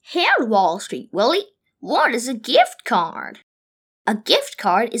Hail Wall Street, Willie! What is a gift card? A gift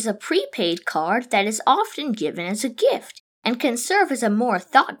card is a prepaid card that is often given as a gift and can serve as a more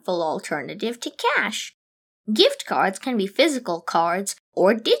thoughtful alternative to cash. Gift cards can be physical cards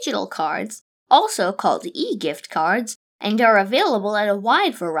or digital cards, also called e-gift cards, and are available at a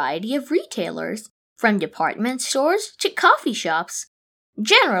wide variety of retailers, from department stores to coffee shops.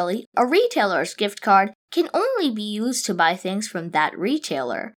 Generally, a retailer's gift card can only be used to buy things from that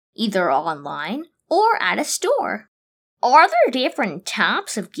retailer, either online or at a store. Are there different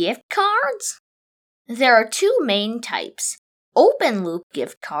types of gift cards? There are two main types. Open-loop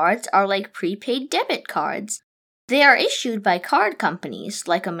gift cards are like prepaid debit cards. They are issued by card companies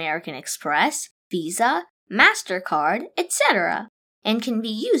like American Express, Visa, MasterCard, etc., and can be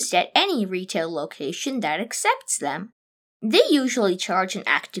used at any retail location that accepts them. They usually charge an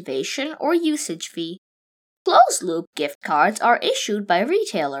activation or usage fee. Closed-loop gift cards are issued by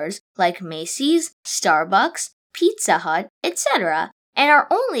retailers like Macy's, Starbucks, Pizza Hut, etc., and are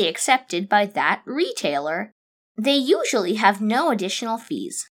only accepted by that retailer. They usually have no additional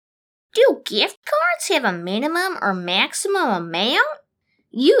fees. Do gift cards have a minimum or maximum amount?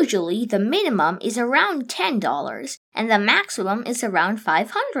 Usually, the minimum is around $10 and the maximum is around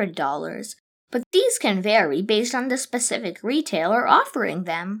 $500, but these can vary based on the specific retailer offering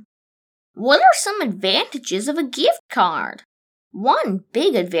them. What are some advantages of a gift card? One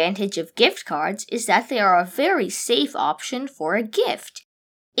big advantage of gift cards is that they are a very safe option for a gift.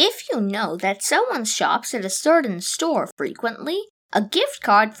 If you know that someone shops at a certain store frequently, a gift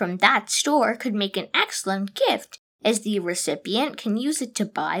card from that store could make an excellent gift, as the recipient can use it to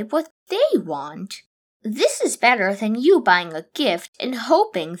buy what they want. This is better than you buying a gift and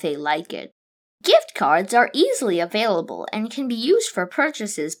hoping they like it. Gift cards are easily available and can be used for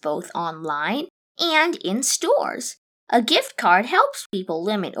purchases both online and in stores. A gift card helps people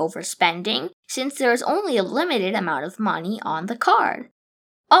limit overspending since there is only a limited amount of money on the card.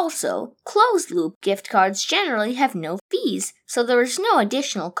 Also, closed-loop gift cards generally have no fees, so there is no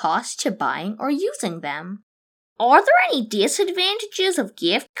additional cost to buying or using them. Are there any disadvantages of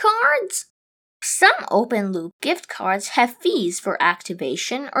gift cards? Some open-loop gift cards have fees for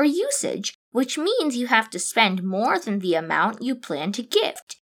activation or usage, which means you have to spend more than the amount you plan to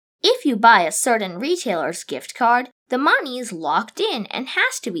gift. If you buy a certain retailer's gift card, the money is locked in and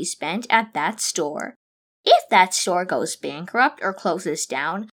has to be spent at that store. If that store goes bankrupt or closes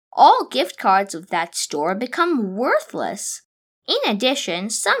down, all gift cards of that store become worthless. In addition,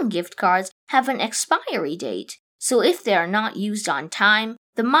 some gift cards have an expiry date, so if they are not used on time,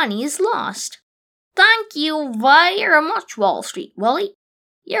 the money is lost. Thank you very much, Wall Street, Willie.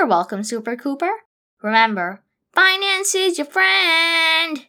 You're welcome, Super Cooper. Remember, finance is your friend.